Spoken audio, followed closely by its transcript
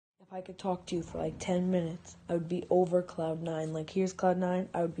If I could talk to you for like 10 minutes, I would be over cloud 9. Like, here's cloud 9,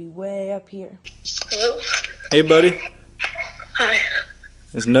 I would be way up here. Hello? Hey, buddy. Hi.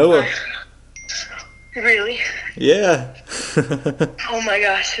 It's Noah. Hi. Really? Yeah. Oh my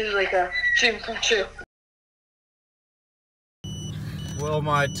gosh, this is like a dream come true. Well,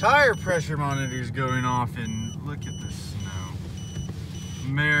 my tire pressure monitor is going off, and look at the snow.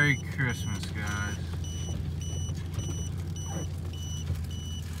 Merry Christmas, guys.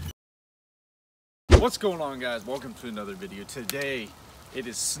 What's going on, guys? Welcome to another video. Today, it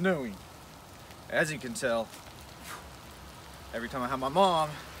is snowing. As you can tell, every time I have my mom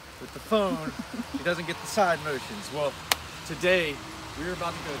with the phone, she doesn't get the side motions. Well, today, we're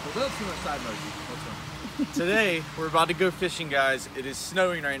about to go, don't too much side motion. Today, we're about to go fishing, guys. It is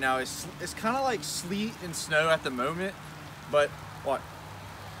snowing right now. It's kind of like sleet and snow at the moment, but what?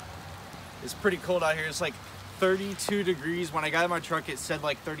 It's pretty cold out here. It's like 32 degrees. When I got in my truck, it said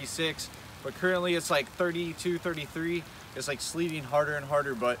like 36, but currently it's like 32, 33. It's like sleeting harder and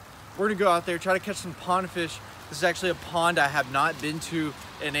harder, but we're gonna go out there, try to catch some pond fish. This is actually a pond I have not been to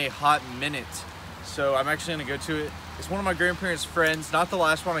in a hot minute, so I'm actually gonna go to it. It's one of my grandparents' friends, not the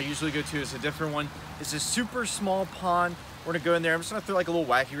last one I usually go to, it's a different one. It's a super small pond. We're gonna go in there. I'm just gonna throw like a little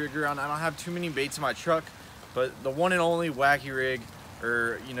wacky rig around. I don't have too many baits in my truck, but the one and only wacky rig,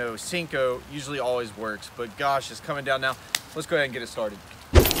 or you know, Senko, usually always works. But gosh, it's coming down now. Let's go ahead and get it started.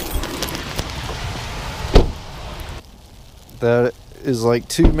 That is like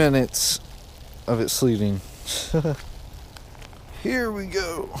 2 minutes of it sleeting. Here we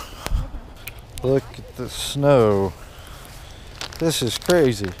go. Look at the snow. This is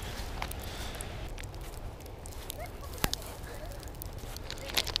crazy.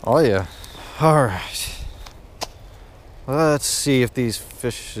 Oh yeah. All right. Let's see if these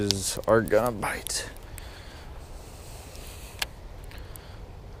fishes are gonna bite.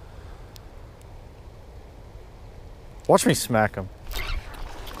 Watch me smack them.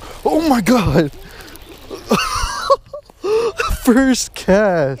 Oh my God. First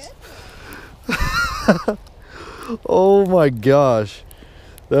cast. Oh my gosh.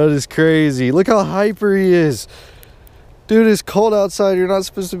 That is crazy. Look how hyper he is. Dude, it's cold outside. You're not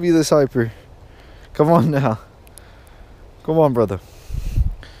supposed to be this hyper. Come on now. Come on, brother.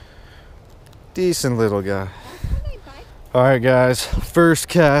 Decent little guy. Alright, guys. First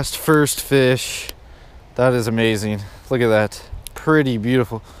cast, first fish. That is amazing. Look at that. Pretty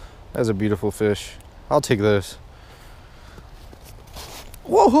beautiful. That's a beautiful fish. I'll take those.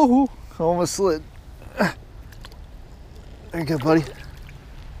 Whoa! Almost slid. There you go, buddy.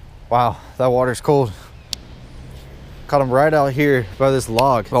 Wow, that water's cold. Caught him right out here by this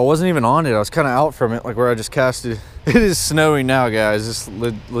log. I wasn't even on it. I was kind of out from it, like where I just casted. It is snowing now, guys. It's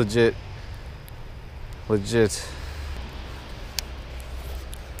legit. Legit.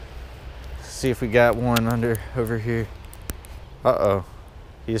 See if we got one over here. Uh-oh.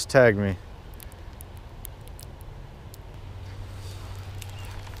 He just tagged me.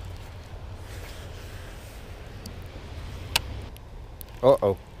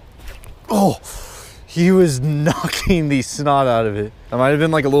 Uh-oh. Oh! He was knocking the snot out of it. That might have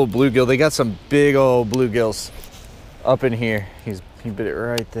been like a little bluegill. They got some big old bluegills up in here. He bit it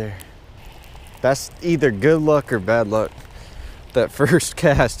right there. That's either good luck or bad luck. That first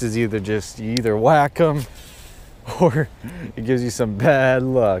cast is either just, you either whack them or it gives you some bad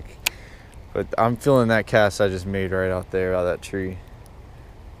luck. But I'm feeling that cast I just made right out there out of that tree.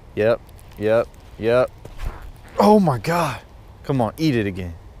 Yep, yep, yep. Oh my God. Come on, eat it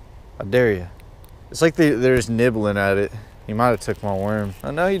again. I dare you. It's like they're just nibbling at it. He might have took my worm.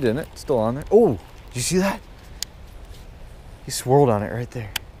 Oh, no, he didn't. It's still on there. Oh, did you see that? He swirled on it right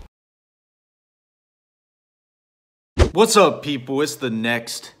there. What's up, people? It's the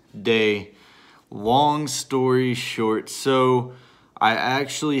next day. Long story short, so I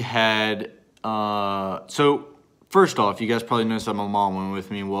actually had, so first off, you guys probably noticed that my mom went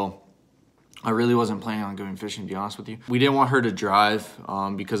with me. Well, I really wasn't planning on going fishing, to be honest with you. We didn't want her to drive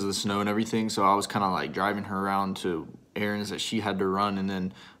because of the snow and everything, so I was kind of like driving her around to errands that she had to run, and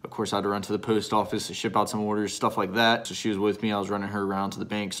then of course I had to run to the post office to ship out some orders, stuff like that. So she was with me. I was running her around to the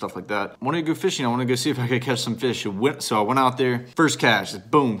bank, stuff like that. I wanted to go fishing. I wanted to go see if I could catch some fish. So I went out there, first catch,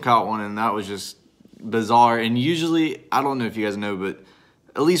 just boom, caught one, and that was just bizarre. And usually, I don't know if you guys know, but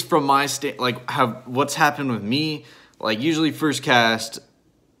at least from my what's happened with me, like usually first cast,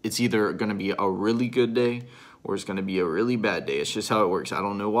 it's either going to be a really good day or it's going to be a really bad day. It's just how it works. I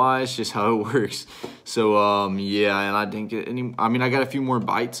don't know why. It's just how it works. So, yeah, and I didn't get any. I mean, I got a few more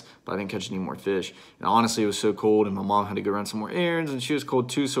bites, but I didn't catch any more fish. And honestly, it was so cold, and my mom had to go run some more errands, and she was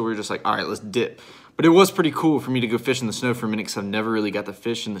cold too, so we were just like, all right, let's dip. But it was pretty cool for me to go fish in the snow for a minute because I've never really got to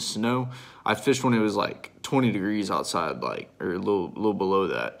fish in the snow. I fished when it was like 20 degrees outside, like, or a little below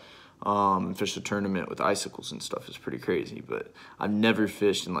that. And fished a tournament with icicles and stuff. It's pretty crazy, but I've never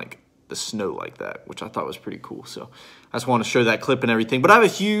fished in like the snow like that, which I thought was pretty cool. So I just want to show that clip and everything. But I have a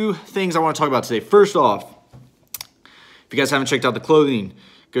few things I want to talk about today. First off, if you guys haven't checked out the clothing,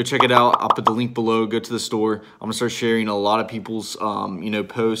 go check it out. I'll put the link below. Go to the store. I'm gonna start sharing a lot of people's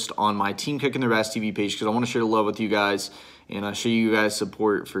posts on my Team Cooking Their Bass TV page because I want to share the love with you guys and show you guys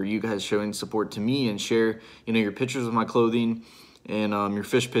support for you guys showing support to me and share your pictures of my clothing and your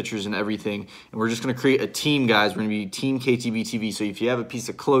fish pictures and everything. And we're just going to create a team, guys. We're going to be Team KTB TV. So if you have a piece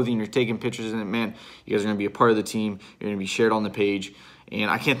of clothing, you're taking pictures in it, man, you guys are going to be a part of the team. You're going to be shared on the page.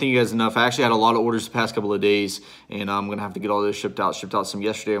 And I can't thank you guys enough. I actually had a lot of orders the past couple of days, and I'm going to have to get all those shipped out. Shipped out some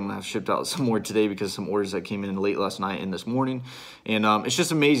yesterday. I'm going to have shipped out some more today because of some orders that came in late last night and this morning. And it's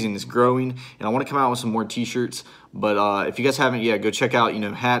just amazing. It's growing, and I want to come out with some more T-shirts. But if you guys haven't yet, go check out,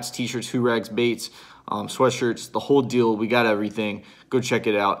 hats, T-shirts, Hoo-Rags, baits, sweatshirts, the whole deal. We got everything. Go check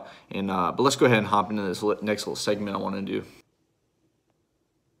it out. And but let's go ahead and hop into this next little segment I want to do.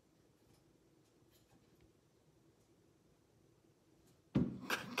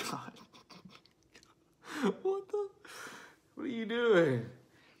 God. What are you doing?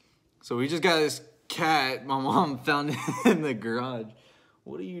 So we just got this cat my mom found in the garage.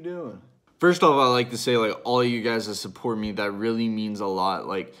 What are you doing? First off, I like to say, like, all of you guys that support me, that really means a lot.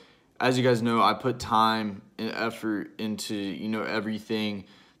 Like, as you guys know, I put time and effort into, everything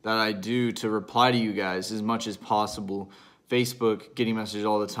that I do to reply to you guys as much as possible. Facebook, getting messages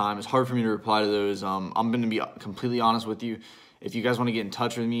all the time. It's hard for me to reply to those. I'm going to be completely honest with you. If you guys want to get in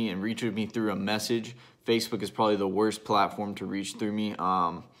touch with me and reach with me through a message, Facebook is probably the worst platform to reach through me.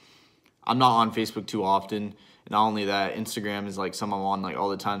 I'm not on Facebook too often. Not only that, Instagram is like something I'm on like all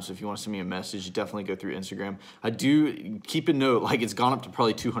the time. So if you want to send me a message, you definitely go through Instagram. I do keep a note, like it's gone up to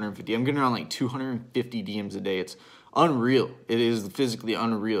probably 250. I'm getting around like 250 DMs a day. It's unreal. It is physically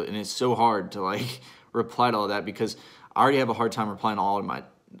unreal. And it's so hard to like reply to all that because I already have a hard time replying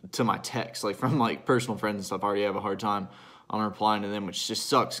to my texts, like from like personal friends and stuff. I already have a hard time on replying to them, which just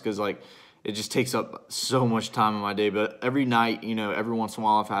sucks because like it just takes up so much time in my day. But every night, every once in a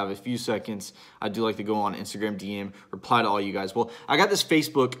while, if I have a few seconds, I do like to go on Instagram DM, reply to all you guys. Well, I got this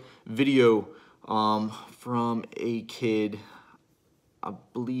Facebook video from a kid. I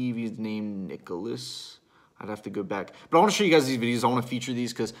believe he's named Nicholas. I'd have to go back. But I want to show you guys these videos. I want to feature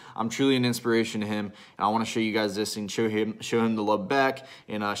these because I'm truly an inspiration to him. And I want to show you guys this and show him the love back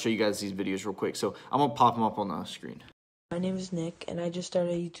and show you guys these videos real quick. So I'm going to pop them up on the screen. My name is Nick, and I just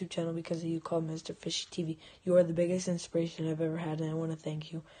started a YouTube channel because of you called Mr. Fishy TV. You are the biggest inspiration I've ever had, and I want to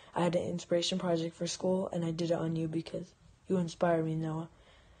thank you. I had an inspiration project for school, and I did it on you because you inspire me, Noah.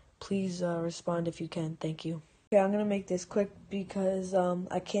 Please respond if you can. Thank you. Okay, I'm going to make this quick because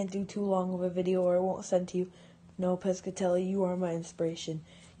I can't do too long of a video or I won't send to you. Noah Pescatelli, you are my inspiration.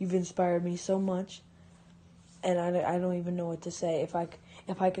 You've inspired me so much, and I don't even know what to say. If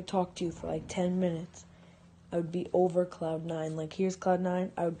I could talk to you for like 10 minutes, I would be over cloud 9. Like, here's cloud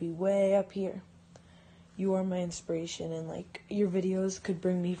 9. I would be way up here. You are my inspiration, and like your videos could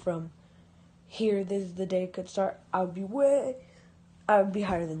bring me from here. This is the day it could start. I would be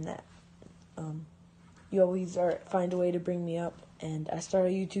higher than that. You always find a way to bring me up, and I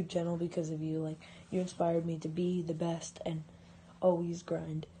started a YouTube channel because of you. Like, you inspired me to be the best and always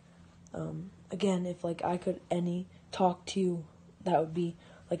grind. Again, if like I could talk to you, that would be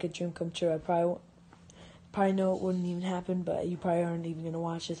like a dream come true. I probably know it wouldn't even happen, but you probably aren't even going to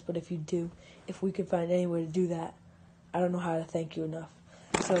watch this. But if you do, if we could find any way to do that, I don't know how to thank you enough.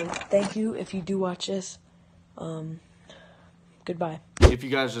 So thank you if you do watch this. Goodbye. If you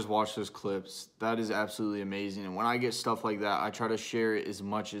guys just watch those clips, that is absolutely amazing. And when I get stuff like that, I try to share it as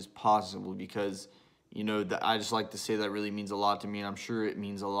much as possible because, I just like to say that really means a lot to me. And I'm sure it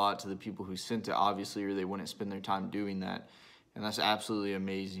means a lot to the people who sent it, obviously, or they wouldn't spend their time doing that. And that's absolutely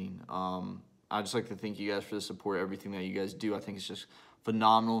amazing. I just like to thank you guys for the support, everything that you guys do. I think it's just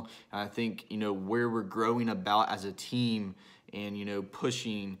phenomenal. And I think, where we're growing about as a team and,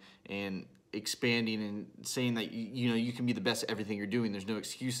 pushing and expanding and saying that, you can be the best at everything you're doing. There's no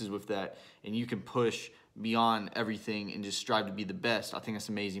excuses with that. And you can push beyond everything and just strive to be the best. I think that's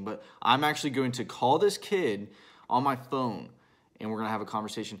amazing. But I'm actually going to call this kid on my phone and we're going to have a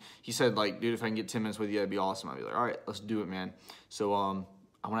conversation. He said, like, dude, if I can get 10 minutes with you, that'd be awesome. I'd be like, all right, let's do it, man. So,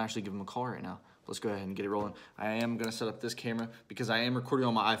 I want to actually give him a call right now. Let's go ahead and get it rolling. I am going to set up this camera because I am recording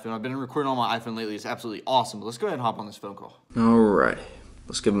on my iPhone. I've been recording on my iPhone lately. It's absolutely awesome. But let's go ahead and hop on this phone call. All right.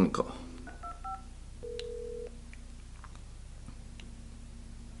 Let's give him a call.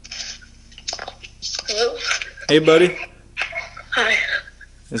 Hey, buddy. Hi.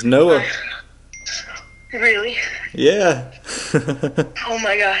 It's Noah. Really? Yeah. Oh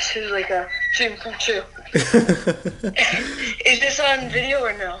my gosh, this is like a dream come true. Is this on video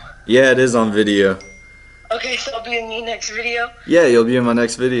or no? Yeah, it is on video. Okay, so I'll be in the next video. Yeah, you'll be in my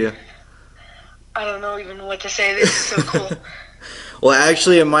next video. I don't know even what to say. This is so cool. Well,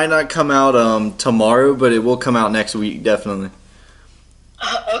 actually, it might not come out tomorrow, but it will come out next week, definitely.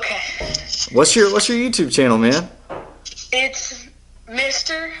 Okay. What's your YouTube channel, man? It's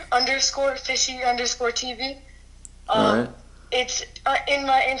Mr_Fishy_TV. All right. It's in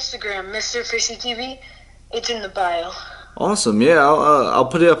my Instagram, Mr. Fishy TV. It's in the bio. Awesome. Yeah, I'll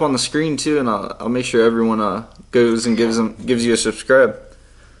put it up on the screen too, and I'll make sure everyone goes and gives you a subscribe.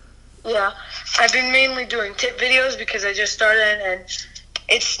 Yeah, I've been mainly doing tip videos because I just started, and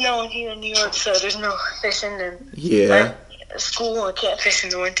it's snowing here in New York, so there's no fishing, and Yeah. school I can't fish in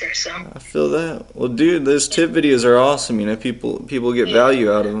the winter, so. I feel that. Well, dude, those tip videos are awesome. You know, people get value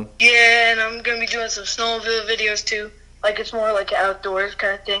out of them. Yeah, and I'm gonna be doing some snowmobile videos too. Like it's more like an outdoors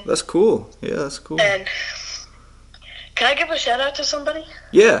kind of thing. That's cool. Yeah, that's cool. And can I give a shout out to somebody?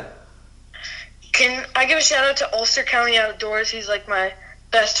 Yeah. Can I give a shout out to Ulster County Outdoors? He's like my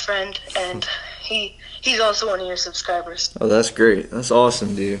best friend, and he's also one of your subscribers. Oh, that's great. That's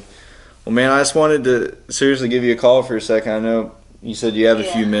awesome, dude. Well, man, I just wanted to seriously give you a call for a second. I know you said you have a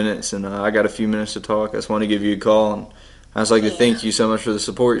few minutes, and I got a few minutes to talk. I just want to give you a call, and I just like to thank you so much for the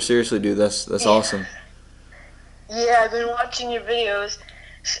support. Seriously, dude, that's awesome. Yeah, I've been watching your videos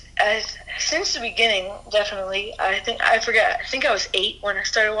since the beginning. Definitely, I think I was 8 when I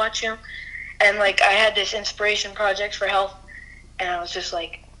started watching them, and like I had this inspiration project for health, and I was just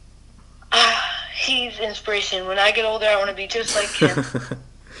like, he's inspiration. When I get older, I want to be just like him.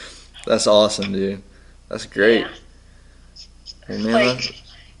 That's awesome, dude. That's great. Yeah. Hey, man, Like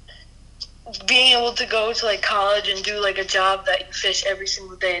being able to go to like college and do like a job that you fish every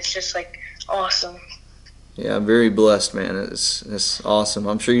single day. It's just like awesome. yeah, I'm very blessed, man. It's awesome.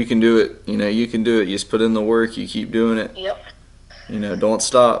 I'm sure you can do it. You know, you can do it. You just put in the work. You keep doing it. Yep. You know, don't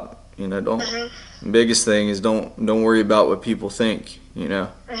stop. You know, don't. Biggest thing is don't worry about what people think. You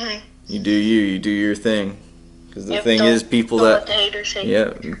know, you do you. You do your thing. Because the thing is, people don't that let the haters hate.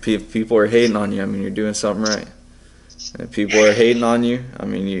 yeah, people are hating on you. I mean, you're doing something right. And if people are hating on you, I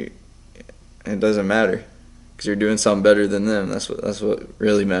mean, it doesn't matter because you're doing something better than them. That's what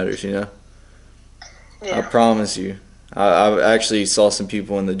really matters. You know. Yeah. I promise you. I actually saw some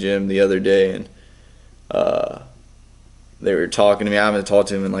people in the gym the other day, and they were talking to me. I haven't talked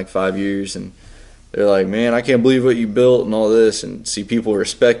to them in like 5 years, and they're like, "Man, I can't believe what you built and all this." And see, people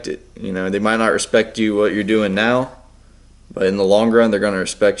respect it. You know, they might not respect you what you're doing now, but in the long run, they're gonna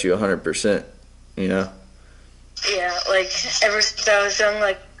respect you 100%. You know. Yeah, like ever since I was young,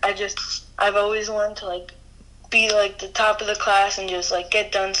 like I've always wanted to like be like the top of the class and just like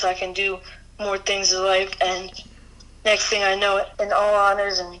get done so I can do more things in life. And next thing I know, in all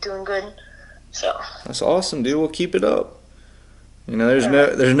honors and doing good. So That's awesome, dude. Well, keep it up. You know,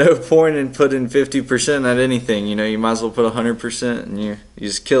 there's no point in putting 50% at anything. You know, you might as well put 100%, and you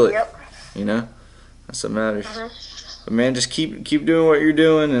just kill it. Yep. You know, that's what matters. But man, just keep doing what you're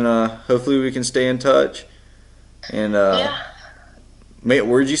doing, and hopefully we can stay in touch. And mate,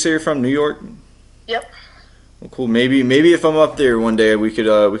 where'd you say you're from? New York? Yep. Well, cool. Maybe if I'm up there one day, we could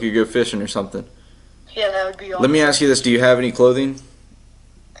go fishing or something. Yeah, that would be awesome. Let me ask you this: do you have any clothing?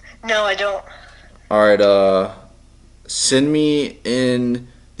 No, I don't. All right. Send me in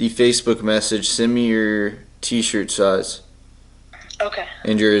the Facebook message. Send me your T-shirt size Okay.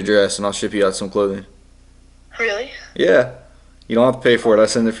 and your address, and I'll ship you out some clothing. Really? Yeah. You don't have to pay for it. I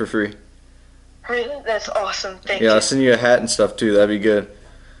send it for free. Really? That's awesome. Thank you. Yeah, I'll send you a hat and stuff too. That'd be good.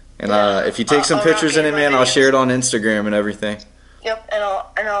 And if you take some I'll pictures in rock it, it in man, my I'll videos. share it on Instagram and everything. Yep, and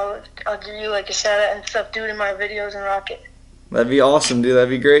I'll give you like a shout out and stuff, do it in my videos and rock it. That'd be awesome, dude. That'd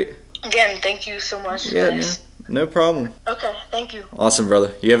be great. Again, thank you so much. Yeah, for man. this. No problem. Okay, thank you. Awesome,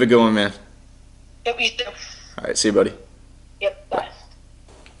 brother. You have a good one, man. Yep, you too. All right, see you, buddy. Yep, bye.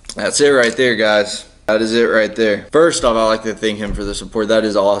 That's it right there, guys. That is it right there. First off, I'd like to thank him for the support. That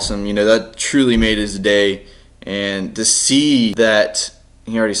is awesome. You know, that truly made his day. And to see that,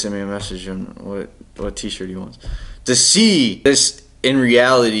 he already sent me a message on what T-shirt he wants. To see this in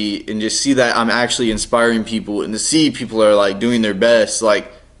reality and just see that I'm actually inspiring people, and to see people are like doing their best,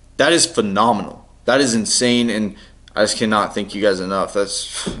 like that is phenomenal. That is insane, and I just cannot thank you guys enough.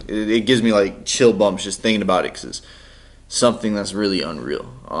 It gives me like chill bumps just thinking about it, because it's something that's really unreal.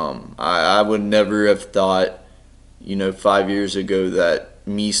 I would never have thought, 5 years ago that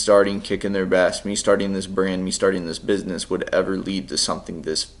me starting Kicking Their Bass, me starting this brand, me starting this business would ever lead to something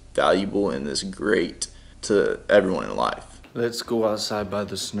this valuable and this great. to everyone in life. Let's go outside by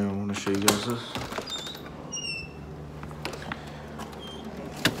the snow. I want to show you guys this.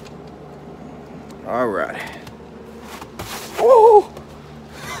 All right. Whoa!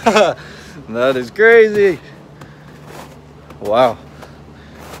 That is crazy. Wow.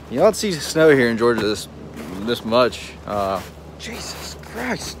 You don't see snow here in Georgia this much. Jesus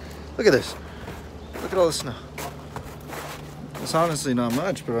Christ. Look at this. Look at all the snow. It's honestly not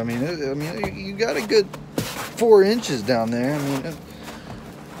much, but I mean, you got a good 4 inches down there. I mean,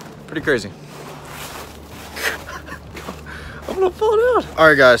 pretty crazy. I'm gonna fall down. All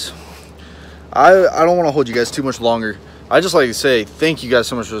right, guys. I don't want to hold you guys too much longer. I just like to say thank you guys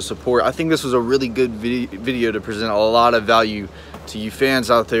so much for the support. I think this was a really good video to present a lot of value to you fans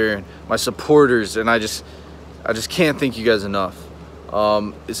out there and my supporters, and I just can't thank you guys enough.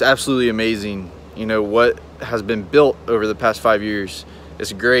 It's absolutely amazing, you know, what has been built over the past 5 years.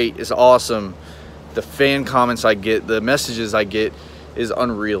 It's great. It's awesome. The fan comments I get, the messages I get is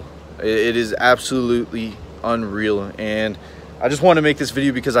unreal. It is absolutely unreal. And I just wanted to make this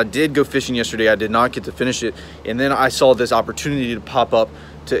video because I did go fishing yesterday. I did not get to finish it. And then I saw this opportunity to pop up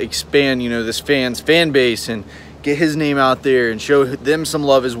to expand, you know, this fan base and get his name out there and show them some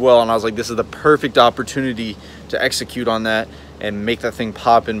love as well. And I was like, this is the perfect opportunity to execute on that and make that thing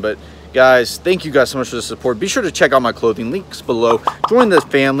poppin'. But guys, thank you guys so much for the support. Be sure to check out my clothing, links below. Join the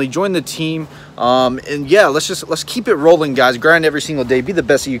family, join the team. And yeah, let's keep it rolling, guys. Grind every single day. Be the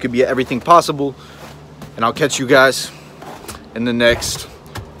best that you could be at everything possible. And I'll catch you guys in the next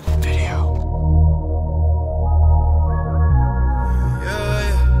video.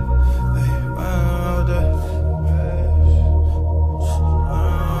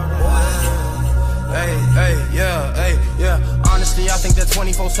 Honestly, I think that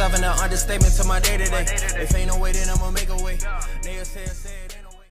 24/7 an understatement to my day-to-day. If ain't no way, then I'ma make